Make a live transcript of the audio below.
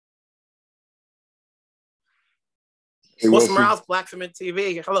Hey, Wilson Wilson. Morales, Black Cement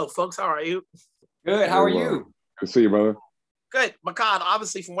TV. Hello, folks. How are you? Good. How are Very well. you? Good to see you, brother. Good. Mehcad,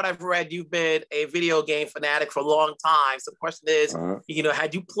 obviously, from what I've read, you've been a video game fanatic for a long time. So the question is, Uh-huh.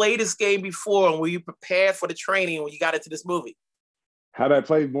 had you played this game before, and were you prepared for the training when you got into this movie? Had I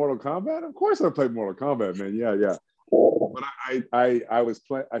played Mortal Kombat? Of course, I played Mortal Kombat, man. Yeah, yeah. But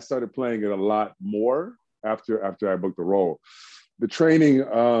I started playing it a lot more after I booked the role. The training,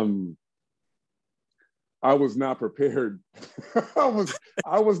 I was not prepared. I was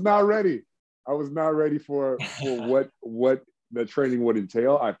not ready. I was not ready for what the training would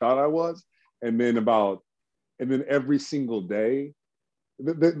entail. I thought I was, and then every single day.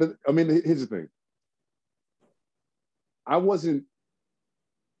 I mean, here's the thing.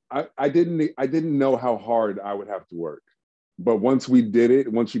 I didn't know how hard I would have to work. But once we did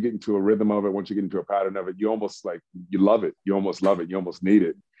it, once you get into a rhythm of it, once you get into a pattern of it, you almost you love it. You almost love it. You almost need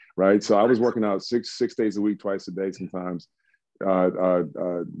it. Right. So I was working out six days a week, twice a day sometimes,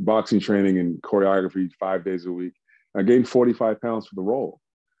 boxing training and choreography 5 days a week. I gained 45 pounds for the role.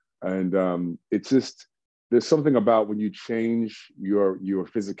 And it's just, there's something about when you change your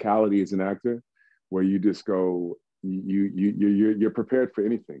physicality as an actor, where you just go, you're prepared for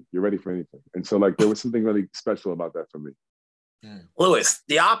anything. You're ready for anything. And so there was something really special about that for me. Lewis,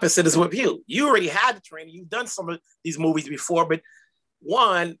 the opposite is with you. You already had the training. You've done some of these movies before, but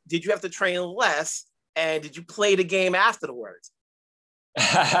one, did you have to train less? And did you play the game afterwards?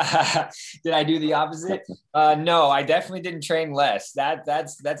 Did I do the opposite? No, I definitely didn't train less.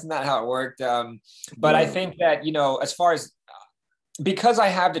 That's not how it worked. But I think that, as far as, because I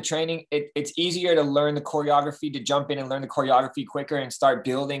have the training, it's easier to learn the choreography, to jump in and learn the choreography quicker and start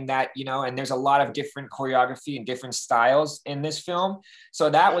building that, and there's a lot of different choreography and different styles in this film. So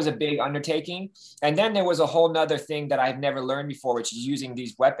that was a big undertaking. And then there was a whole nother thing that I've never learned before, which is using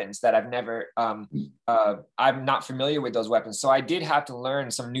these weapons that I'm not familiar with those weapons. So I did have to learn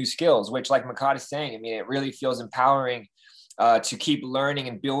some new skills, which, like Mehcad is saying, I mean, it really feels empowering to keep learning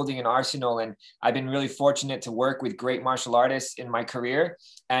and building an arsenal. And I've been really fortunate to work with great martial artists in my career.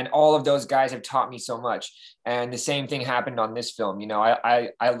 And all of those guys have taught me so much. And the same thing happened on this film.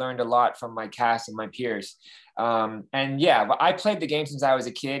 I learned a lot from my cast and my peers. And yeah, but I played the game since I was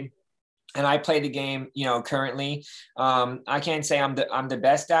a kid. And I play the game, currently. I can't say I'm the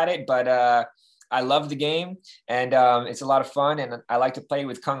best at it, but I love the game. And it's a lot of fun. And I like to play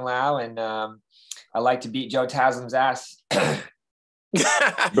with Kung Lao. And I like to beat Joe Taslim's ass.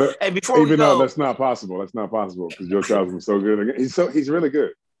 But hey, before we go, no, that's not possible. That's not possible because Joe Taslim is so good. He's really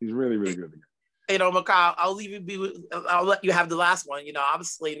good. He's really, really good. Mehcad, I'll leave you I'll let you have the last one.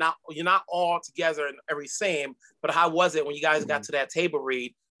 Obviously you're not all together in every scene, but how was it when you guys got to that table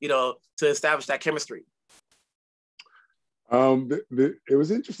read, to establish that chemistry? It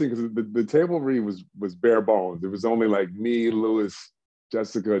was interesting because the table read was bare bones. It was only me, Lewis,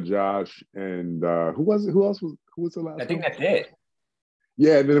 Jessica, Josh, and who else was the last? I think that's it.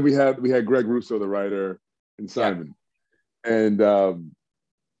 Yeah, and then we had Greg Russo, the writer, and Simon, and it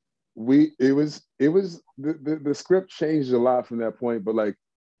was the script changed a lot from that point, but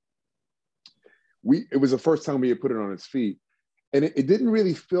it was the first time we had put it on its feet, and it didn't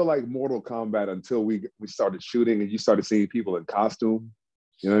really feel like Mortal Kombat until we started shooting and you started seeing people in costume,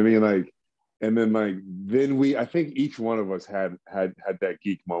 you know what I mean, and then I think each one of us had that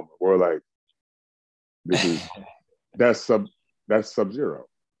geek moment where that's Sub-Zero.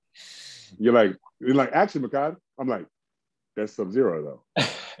 You're like, actually, Mehcad, I'm like, that's Sub-Zero though.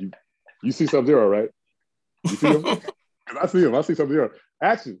 You see Sub-Zero, right? You see him? I see him. I see Sub-Zero.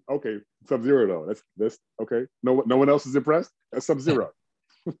 Action. Okay, Sub-Zero though. That's okay. No one else is impressed. That's Sub-Zero.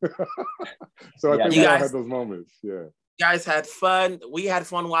 So I think we all had those moments. Yeah. You guys had fun. We had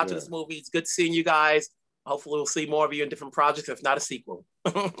fun watching this movie. It's good seeing you guys. Hopefully we'll see more of you in different projects, if not a sequel.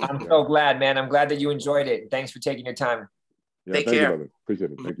 I'm so glad, man. I'm glad that you enjoyed it. Thanks for taking your time. Yeah, Take thank care. you, brother.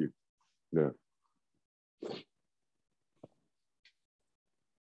 Appreciate it. Thank you. Yeah.